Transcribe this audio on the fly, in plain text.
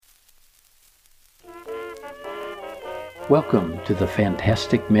Welcome to the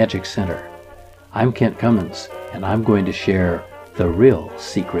Fantastic Magic Center. I'm Kent Cummins, and I'm going to share the real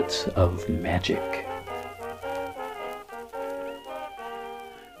secrets of magic.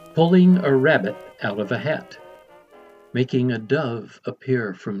 Pulling a rabbit out of a hat, making a dove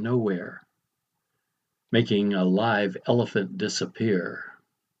appear from nowhere, making a live elephant disappear.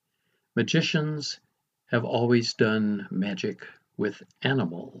 Magicians have always done magic with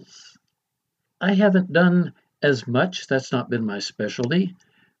animals. I haven't done as much, that's not been my specialty,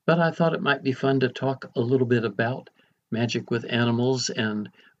 but I thought it might be fun to talk a little bit about magic with animals and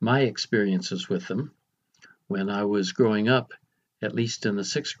my experiences with them. When I was growing up, at least in the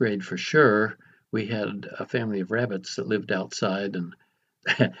 6th grade for sure, we had a family of rabbits that lived outside and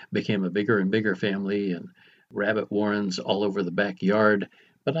became a bigger and bigger family, and rabbit warrens all over the backyard.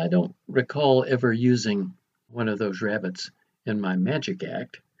 But I don't recall ever using one of those rabbits in my magic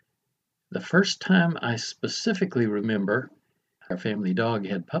act. The first time I specifically remember, our family dog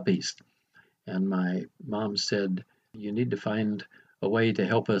had puppies, and my mom said, "You need to find a way to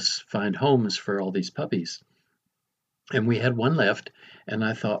help us find homes for all these puppies." And we had one left, and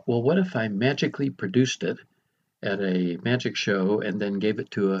I thought, well, what if I magically produced it at a magic show and then gave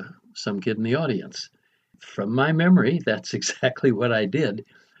it to some kid in the audience? From my memory, that's exactly what I did.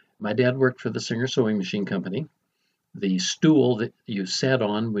 My dad worked for the Singer Sewing Machine Company. The stool that you sat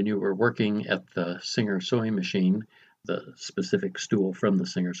on when you were working at the Singer Sewing Machine, the specific stool from the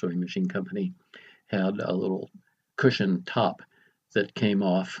Singer Sewing Machine Company, had a little cushion top that came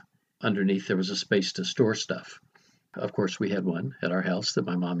off. Underneath there was a space to store stuff. Of course, we had one at our house that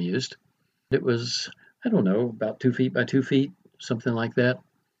my mom used. It was, I don't know, about 2 feet by 2 feet, something like that.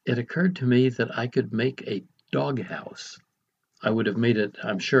 It occurred to me that I could make a doghouse. I would have made it,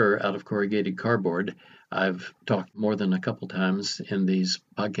 I'm sure, out of corrugated cardboard. I've talked more than a couple times in these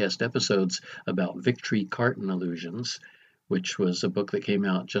podcast episodes about Victory Carton Illusions, which was a book that came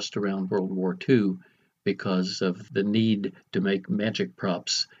out just around World War II because of the need to make magic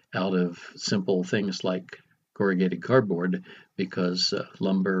props out of simple things like corrugated cardboard, because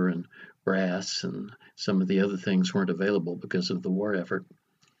lumber and brass and some of the other things weren't available because of the war effort.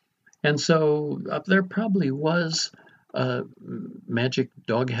 And so there probably was a magic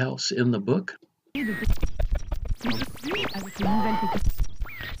doghouse in the book.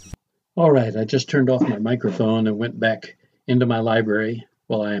 All right, I just turned off my microphone and went back into my library.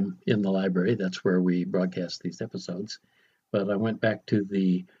 Well, I'm in the library. That's where we broadcast these episodes. But I went back to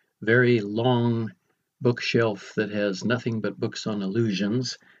the very long bookshelf that has nothing but books on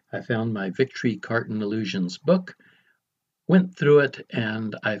illusions. I found my Victory Carton Illusions book, went through it,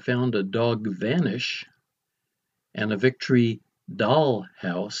 and I found a dog vanish and a Victory doll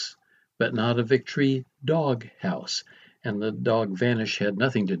house, but not a Victory dog house. And the dog vanish had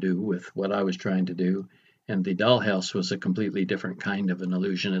nothing to do with what I was trying to do. And the dollhouse was a completely different kind of an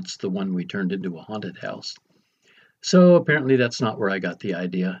illusion. It's the one we turned into a haunted house. So apparently that's not where I got the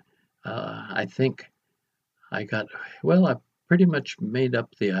idea. I think I pretty much made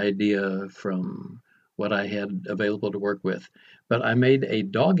up the idea from what I had available to work with. But I made a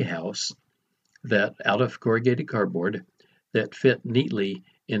doghouse that out of corrugated cardboard that fit neatly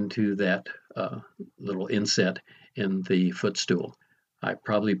into that little inset in the footstool. I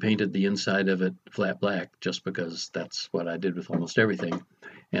probably painted the inside of it flat black just because that's what I did with almost everything.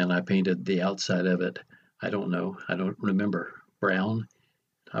 And I painted the outside of it, I don't remember, brown.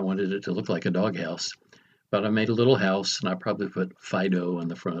 I wanted it to look like a doghouse. But I made a little house, and I probably put Fido on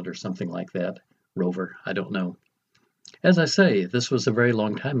the front or something like that. Rover, I don't know. As I say, this was a very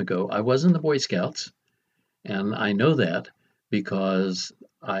long time ago. I was in the Boy Scouts, and I know that because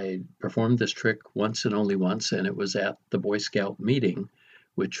I performed this trick once and only once, and it was at the Boy Scout meeting,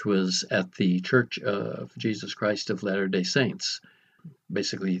 which was at the Church of Jesus Christ of Latter-day Saints,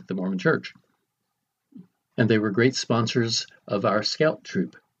 basically the Mormon Church. And they were great sponsors of our scout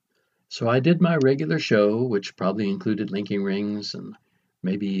troop. So I did my regular show, which probably included linking rings and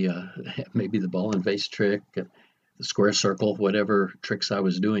maybe the ball and vase trick, the square circle, whatever tricks I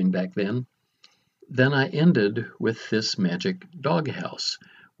was doing back then. Then I ended with this magic doghouse,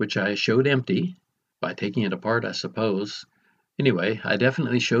 which I showed empty by taking it apart, I suppose. Anyway, I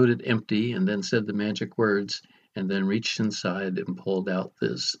definitely showed it empty and then said the magic words and then reached inside and pulled out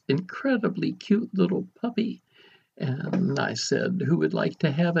this incredibly cute little puppy. And I said, who would like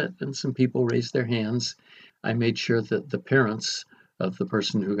to have it? And some people raised their hands. I made sure that the parents of the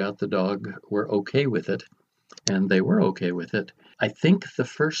person who got the dog were okay with it, and they were okay with it. I think the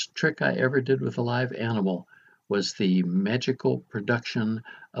first trick I ever did with a live animal was the magical production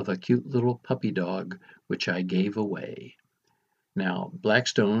of a cute little puppy dog, which I gave away. Now,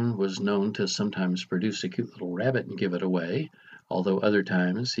 Blackstone was known to sometimes produce a cute little rabbit and give it away, although other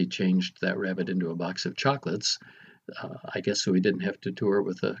times he changed that rabbit into a box of chocolates, I guess so he didn't have to tour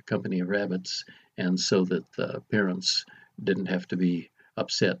with a company of rabbits, and so that the parents didn't have to be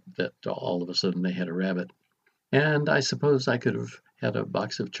upset that all of a sudden they had a rabbit. And I suppose I could have had a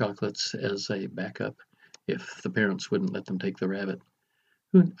box of chocolates as a backup if the parents wouldn't let them take the rabbit.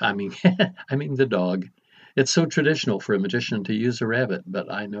 I mean, I mean the dog. It's so traditional for a magician to use a rabbit, but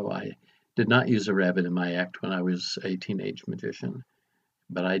I know I did not use a rabbit in my act when I was a teenage magician.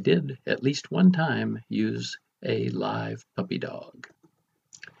 But I did at least one time use a live puppy dog.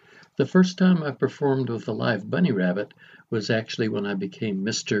 The first time I performed with a live bunny rabbit was actually when I became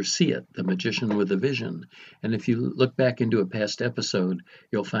Mr. See It, the magician with a vision. And if you look back into a past episode,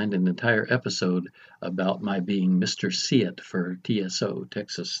 you'll find an entire episode about my being Mr. See It for TSO,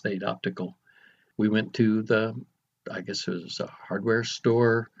 Texas State Optical. We went to I guess it was a hardware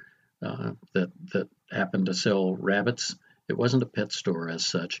store that happened to sell rabbits. It wasn't a pet store as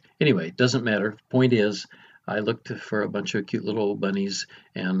such. Anyway, it doesn't matter. Point is, I looked for a bunch of cute little bunnies,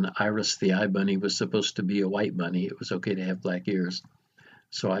 and Iris the eye bunny was supposed to be a white bunny. It was okay to have black ears.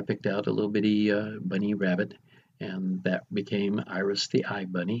 So I picked out a little bitty bunny rabbit, and that became Iris the eye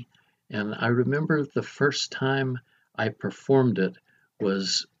bunny. And I remember the first time I performed it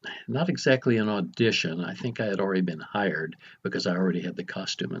was not exactly an audition. I think I had already been hired because I already had the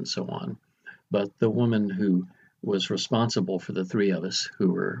costume and so on. But the woman who was responsible for the three of us,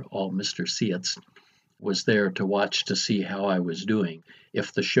 who were all Mr. See-Its, was there to watch to see how I was doing,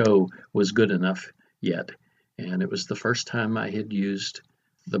 if the show was good enough yet. And it was the first time I had used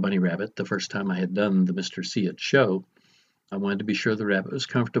the bunny rabbit, the first time I had done the Mr. See-It show. I wanted to be sure the rabbit was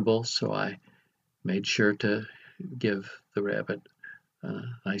comfortable, so I made sure to give the rabbit a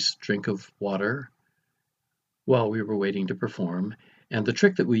nice drink of water while we were waiting to perform. And the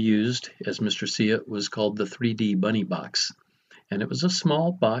trick that we used as Mr. See-It was called the 3D bunny box. And it was a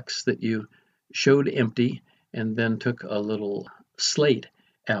small box that you showed empty and then took a little slate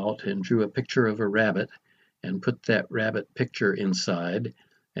out and drew a picture of a rabbit and put that rabbit picture inside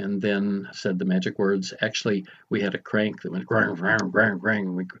and then said the magic words. Actually, we had a crank that went grang, grang, grang,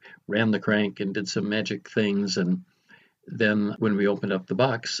 grang. We ran the crank and did some magic things, and then when we opened up the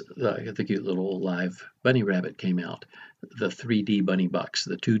box, the cute little live bunny rabbit came out. The 3D bunny box,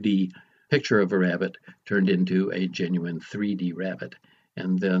 the 2D picture of a rabbit turned into a genuine 3D rabbit.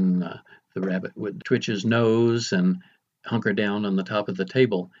 And then the rabbit would twitch his nose and hunker down on the top of the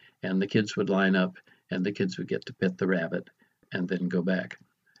table, and the kids would line up, and the kids would get to pet the rabbit and then go back.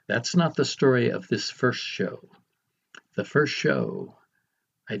 That's not the story of this first show. The first show,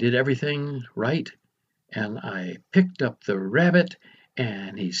 I did everything right, and I picked up the rabbit,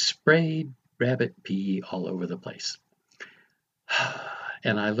 and he sprayed rabbit pee all over the place.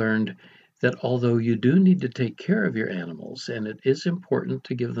 And I learned that although you do need to take care of your animals, and it is important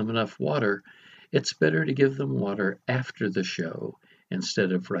to give them enough water, it's better to give them water after the show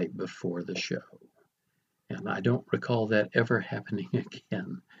instead of right before the show. And I don't recall that ever happening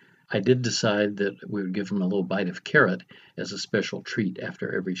again. I did decide that we would give them a little bite of carrot as a special treat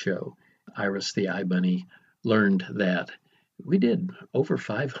after every show. Iris the eye bunny learned that. We did over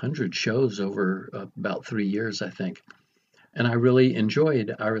 500 shows over about 3 years, I think. And I really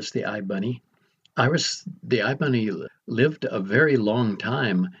enjoyed Iris the eye bunny. Iris the eye bunny lived a very long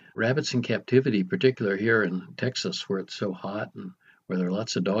time. Rabbits in captivity, particularly here in Texas where it's so hot and where there are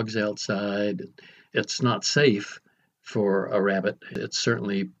lots of dogs outside, it's not safe for a rabbit. It's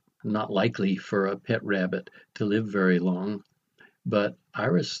certainly not likely for a pet rabbit to live very long. But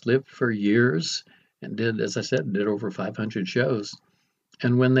Iris lived for years and did, as I said, did over 500 shows.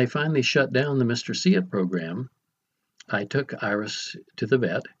 And when they finally shut down the Mr. See It program, I took Iris to the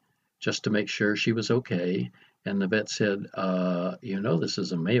vet just to make sure she was okay. And the vet said, this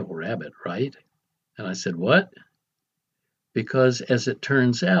is a male rabbit, right? And I said, what? Because as it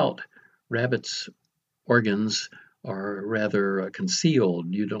turns out, rabbits' organs are rather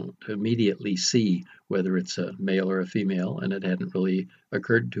concealed. You don't immediately see whether it's a male or a female, and it hadn't really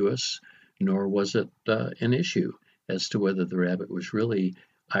occurred to us, nor was it an issue as to whether the rabbit was really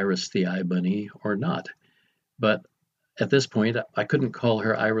Iris the eye bunny or not. But at this point, I couldn't call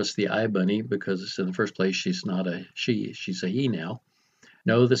her Iris the eye bunny because in the first place, she's not a she, she's a he now.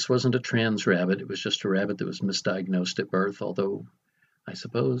 No, this wasn't a trans rabbit. It was just a rabbit that was misdiagnosed at birth, although I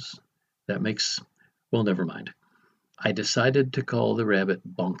suppose that well, never mind. I decided to call the rabbit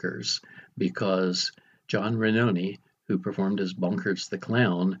Bonkers because John Renoni, who performed as Bonkers the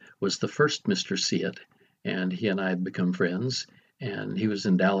Clown, was the first Mr. See It, and he and I had become friends, and he was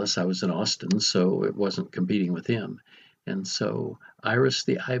in Dallas, I was in Austin, so it wasn't competing with him. And so Iris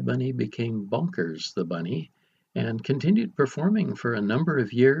the Eye Bunny became Bonkers the Bunny and continued performing for a number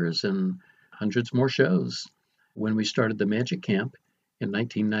of years and hundreds more shows. When we started the Magic Camp in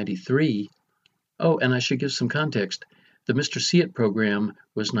 1993, oh, and I should give some context. The Mr. See It program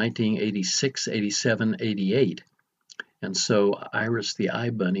was 1986, 87, 88. And so Iris the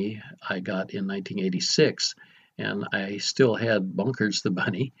Eye Bunny I got in 1986, and I still had Bonkers the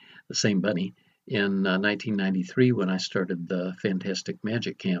Bunny, the same bunny, in 1993 when I started the Fantastic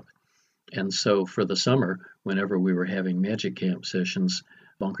Magic Camp. And so for the summer, whenever we were having Magic Camp sessions,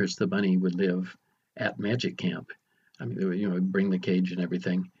 Bonkers the Bunny would live at Magic Camp. I mean, bring the cage and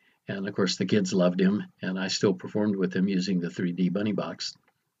everything. And of course, the kids loved him, and I still performed with him using the 3D Bunny Box.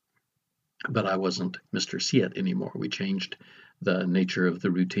 But I wasn't Mr. See It anymore. We changed the nature of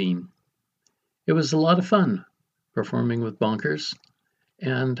the routine. It was a lot of fun performing with Bonkers,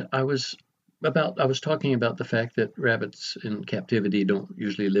 and I was talking about the fact that rabbits in captivity don't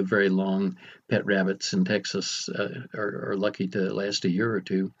usually live very long. Pet rabbits in Texas are lucky to last a year or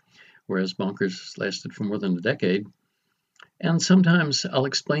two, whereas Bonkers lasted for more than a decade. And sometimes I'll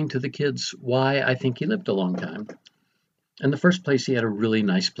explain to the kids why I think he lived a long time. In the first place, he had a really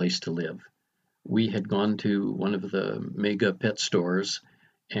nice place to live. We had gone to one of the mega pet stores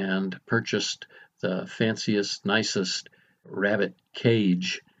and purchased the fanciest, nicest rabbit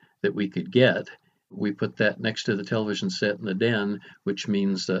cage that we could get. We put that next to the television set in the den, which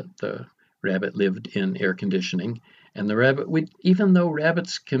means that the rabbit lived in air conditioning. And the rabbit, even though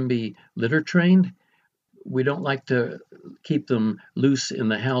rabbits can be litter trained, we don't like to keep them loose in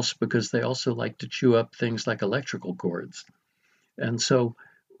the house because they also like to chew up things like electrical cords. And so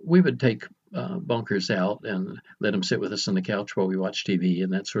we would take Bonkers out and let him sit with us on the couch while we watched TV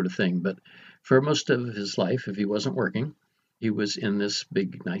and that sort of thing. But for most of his life, if he wasn't working, he was in this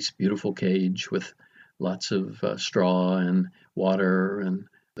big, nice, beautiful cage with lots of straw and water and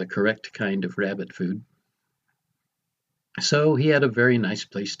the correct kind of rabbit food. So he had a very nice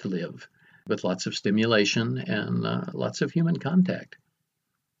place to live with lots of stimulation and lots of human contact.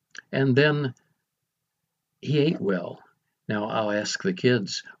 And then he ate well. Now I'll ask the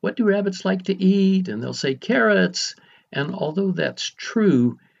kids, what do rabbits like to eat? And they'll say carrots. And although that's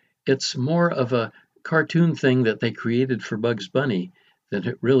true, it's more of a cartoon thing that they created for Bugs Bunny than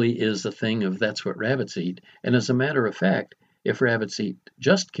it really is a thing of that's what rabbits eat. And as a matter of fact, if rabbits eat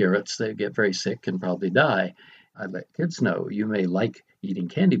just carrots, they get very sick and probably die. I let kids know you may like eating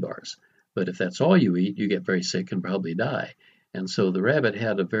candy bars, but if that's all you eat, you get very sick and probably die. And so the rabbit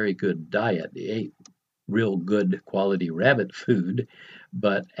had a very good diet. He ate real good quality rabbit food,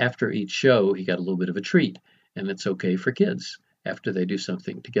 but after each show, he got a little bit of a treat. And it's okay for kids after they do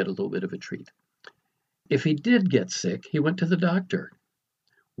something to get a little bit of a treat. If he did get sick, he went to the doctor.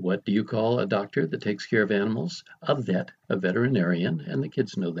 What do you call a doctor that takes care of animals? A vet, a veterinarian, and the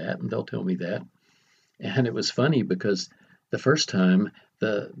kids know that, and they'll tell me that. And it was funny because the first time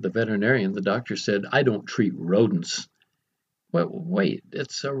the veterinarian, the doctor said, I don't treat rodents. Well, wait,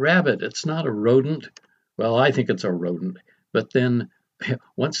 it's a rabbit. It's not a rodent. Well, I think it's a rodent. But then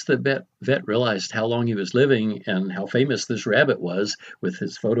once the vet realized how long he was living and how famous this rabbit was with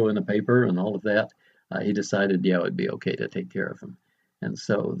his photo in the paper and all of that, he decided, yeah, it would be okay to take care of him. And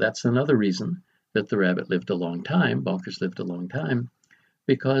so that's another reason that the rabbit lived a long time, Bonkers lived a long time,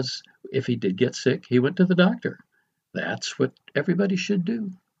 because if he did get sick, he went to the doctor. That's what everybody should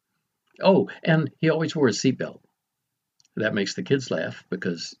do. Oh, and he always wore a seatbelt. That makes the kids laugh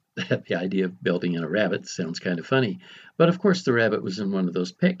because the idea of belting in a rabbit sounds kind of funny. But of course, the rabbit was in one of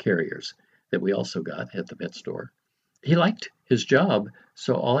those pet carriers that we also got at the pet store. He liked his job,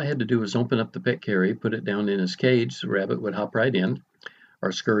 so all I had to do was open up the pet carrier, put it down in his cage. The rabbit would hop right in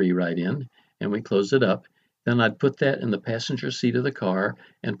or scurry right in, and we close it up. Then I'd put that in the passenger seat of the car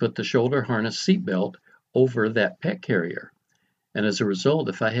and put the shoulder harness seatbelt over that pet carrier. And as a result,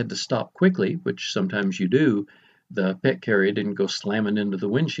 if I had to stop quickly, which sometimes you do, the pet carrier didn't go slamming into the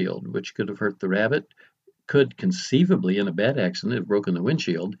windshield, which could have hurt the rabbit, could conceivably, in a bad accident, have broken the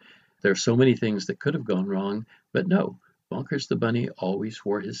windshield. There are so many things that could have gone wrong, but no, Bonkers the Bunny always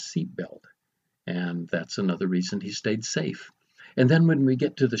wore his seatbelt. And that's another reason he stayed safe. And then when we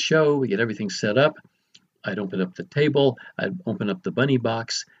get to the show, we get everything set up. I'd open up the table, I'd open up the bunny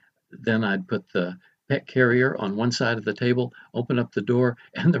box, then I'd put the pet carrier on one side of the table, open up the door,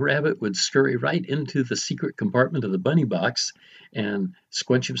 and the rabbit would scurry right into the secret compartment of the bunny box and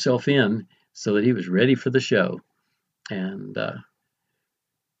squinch himself in so that he was ready for the show. And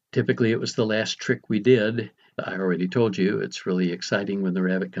typically it was the last trick we did. I already told you it's really exciting when the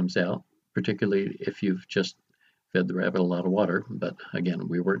rabbit comes out, particularly if you've just fed the rabbit a lot of water. But again,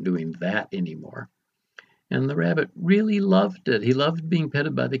 we weren't doing that anymore. And the rabbit really loved it. He loved being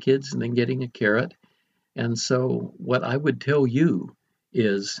petted by the kids and then getting a carrot. And so what I would tell you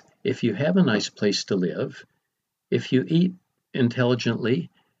is if you have a nice place to live, if you eat intelligently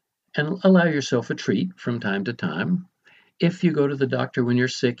and allow yourself a treat from time to time, if you go to the doctor when you're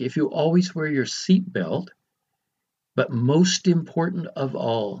sick, if you always wear your seatbelt, but most important of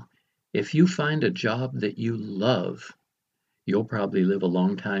all, if you find a job that you love, you'll probably live a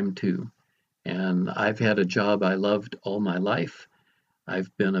long time too. And I've had a job I loved all my life. I've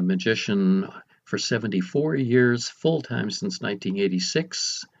been a magician for 74 years, full-time since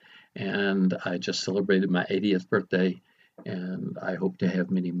 1986, and I just celebrated my 80th birthday, and I hope to have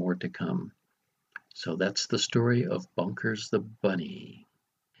many more to come. So that's the story of Bunkers the Bunny.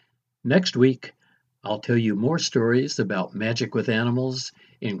 Next week, I'll tell you more stories about magic with animals,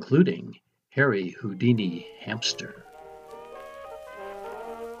 including Harry Houdini Hamster.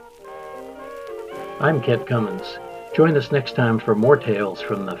 I'm Kent Cummins. Join us next time for more tales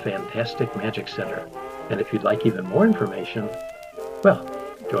from the Fantastic Magic Center. And if you'd like even more information, well,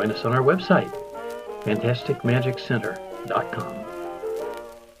 join us on our website, fantasticmagiccenter.com.